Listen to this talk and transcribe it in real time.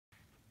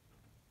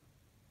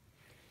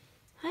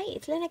Hi,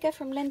 it's Lenneke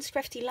from Len's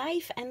Crafty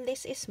Life, and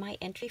this is my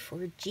entry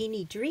for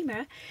Jeannie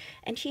Dreemer,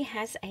 and she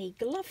has a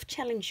glove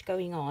challenge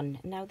going on.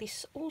 Now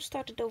this all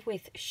started off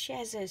with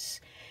Shaz's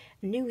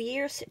New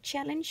Year's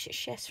challenge,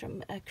 Shaz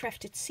from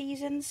Crafted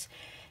Seasons,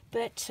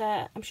 but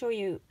I'm sure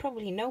you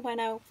probably know by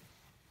now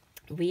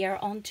we are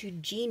on to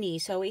Jeannie.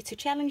 So it's a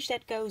challenge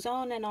that goes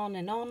on and on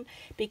and on,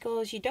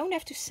 because you don't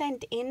have to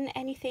send in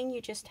anything,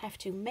 you just have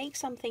to make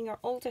something or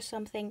alter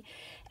something,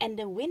 and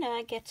the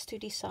winner gets to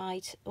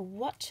decide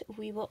what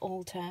we will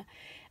alter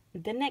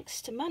the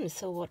next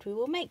month or what we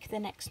will make the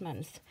next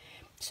month.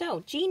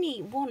 So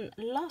Jeannie won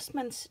last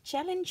month's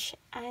challenge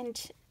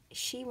and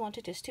she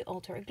wanted us to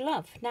alter a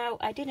glove. Now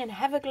I didn't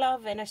have a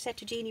glove, and I said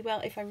to Jeannie, well,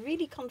 if I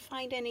really can't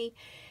find any,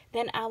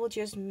 then I will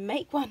just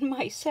make one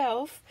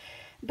myself.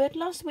 But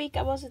last week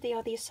I was at the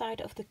other side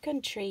of the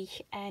country,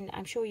 and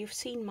I'm sure you've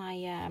seen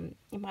my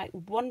my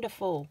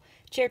wonderful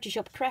charity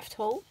shop craft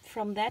haul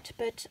from that.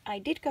 But I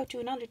did go to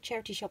another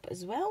charity shop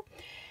as well,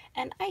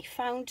 and I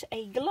found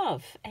a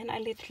glove, and I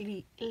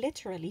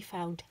literally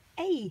found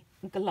a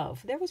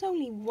glove. There was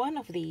only one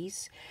of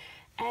these,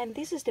 and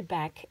this is the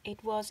back.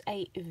 It was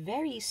a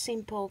very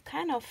simple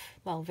kind of,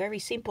 well, very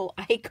simple,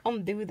 I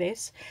can't do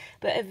this,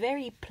 but a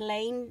very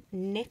plain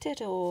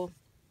knitted or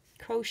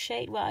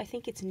crochet, well, I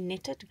think it's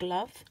knitted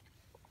glove,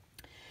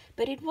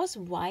 but it was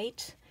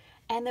white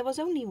and there was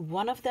only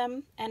one of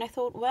them, and I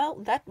thought, well,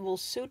 that will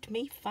suit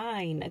me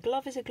fine. A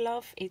glove is a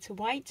glove, it's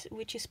white,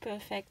 which is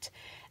perfect,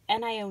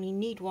 and I only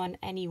need one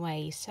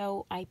anyway.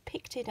 So I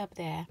picked it up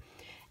there,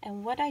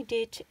 and what I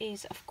did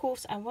is, of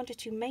course, I wanted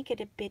to make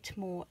it a bit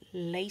more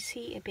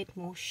lacy, a bit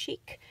more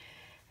chic.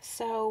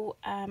 So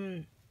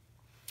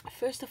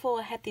first of all,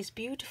 I had this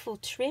beautiful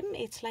trim.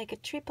 It's like a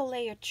triple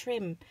layer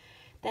trim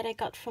that I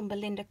got from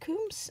Belinda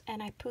Coombs,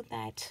 and I put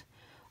that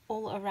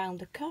all around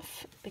the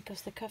cuff,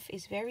 because the cuff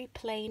is very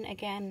plain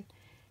again,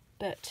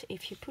 but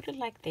if you put it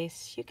like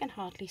this you can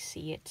hardly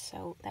see it,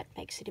 so that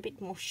makes it a bit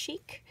more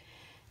chic.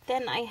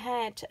 Then I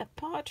had a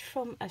part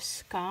from a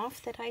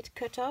scarf that I'd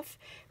cut off,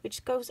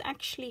 which goes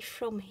actually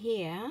from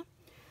here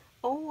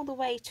all the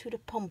way to the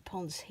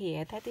pompons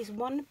here. That is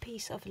one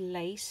piece of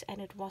lace, and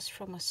it was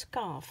from a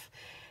scarf,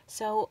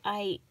 so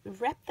I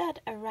wrapped that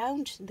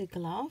around the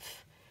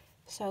glove.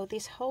 So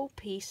this whole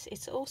piece,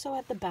 it's also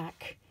at the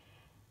back,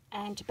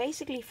 and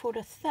basically for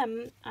the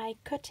thumb I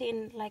cut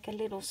in like a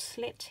little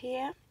slit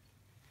here.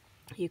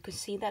 You can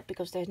see that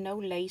because there's no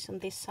lace on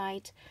this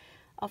side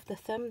of the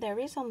thumb. There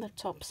is on the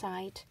top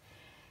side,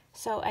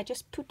 so I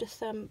just put the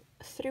thumb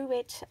through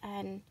it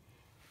and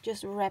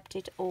just wrapped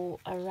it all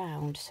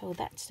around. So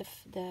that's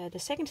the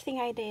second thing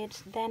I did.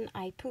 Then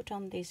I put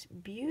on this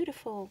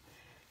beautiful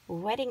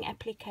wedding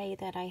applique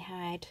that I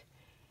had,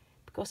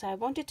 because I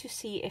wanted to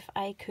see if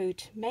I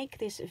could make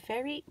this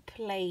very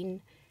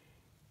plain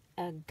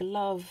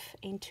glove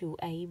into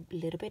a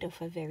little bit of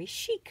a very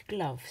chic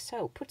glove.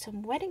 So put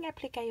some wedding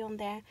applique on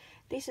there.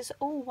 This is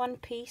all one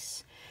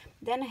piece.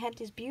 Then I had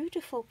this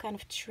beautiful kind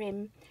of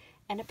trim,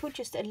 and I put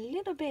just a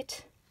little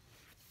bit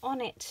on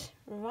it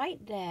right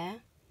there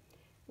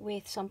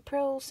with some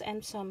pearls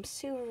and some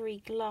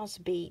silvery glass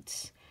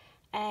beads,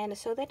 and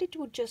so that it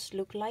would just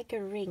look like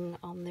a ring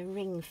on the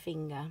ring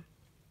finger.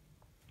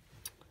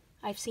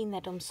 I've seen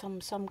that on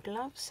some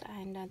gloves,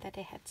 and that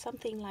they had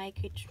something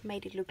like it,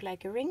 made it look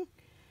like a ring.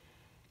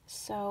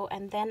 So,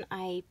 and then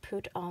I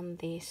put on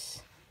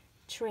this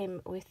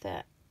trim with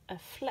a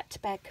flat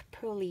back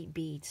pearly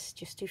beads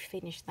just to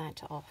finish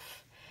that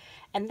off.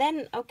 And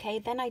then, okay,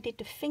 then I did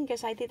the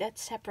fingers. I did that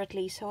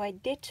separately. So I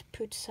did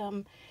put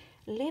some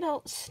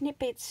little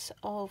snippets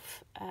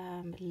of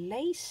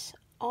lace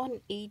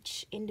on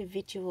each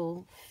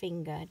individual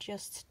finger,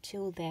 just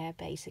till there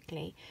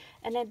basically.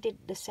 And I did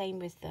the same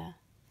with the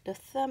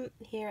thumb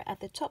here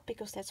at the top,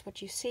 because that's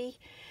what you see.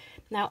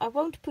 Now I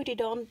won't put it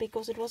on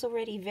because it was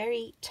already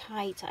very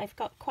tight. I've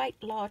got quite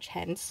large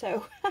hands,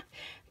 so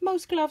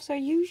most gloves are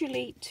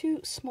usually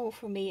too small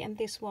for me, and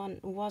this one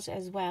was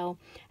as well.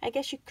 I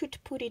guess you could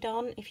put it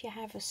on if you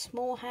have a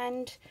small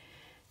hand,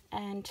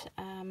 and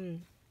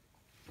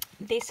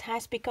this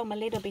has become a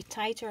little bit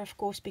tighter, of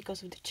course,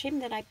 because of the trim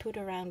that I put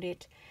around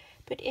it.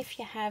 But if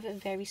you have a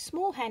very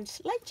small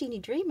hands like Jeannie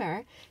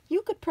Dreemer,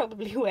 you could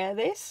probably wear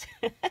this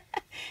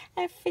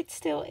and fit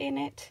still in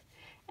it.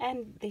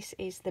 And this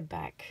is the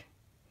back.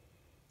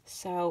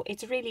 So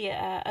it's really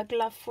a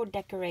glove for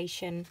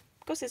decoration,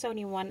 because there's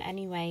only one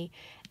anyway.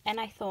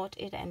 And I thought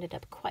it ended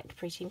up quite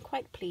pretty. I'm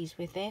quite pleased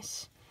with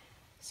this.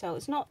 So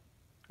it's not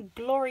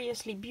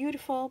gloriously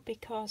beautiful,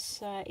 because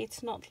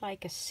it's not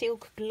like a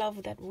silk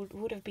glove that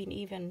would have been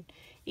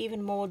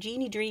even more.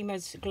 Jeannie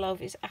Dreemer's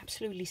glove is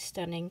absolutely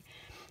stunning,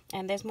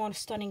 and there's more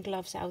stunning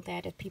gloves out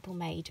there that people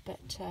made,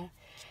 but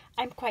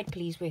I'm quite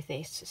pleased with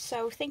this.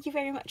 So thank you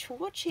very much for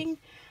watching,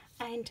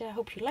 and I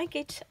hope you like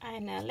it,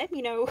 and let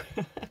me know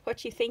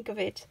what you think of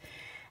it,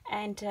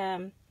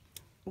 and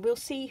we'll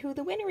see who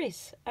the winner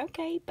is.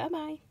 Okay, bye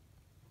bye.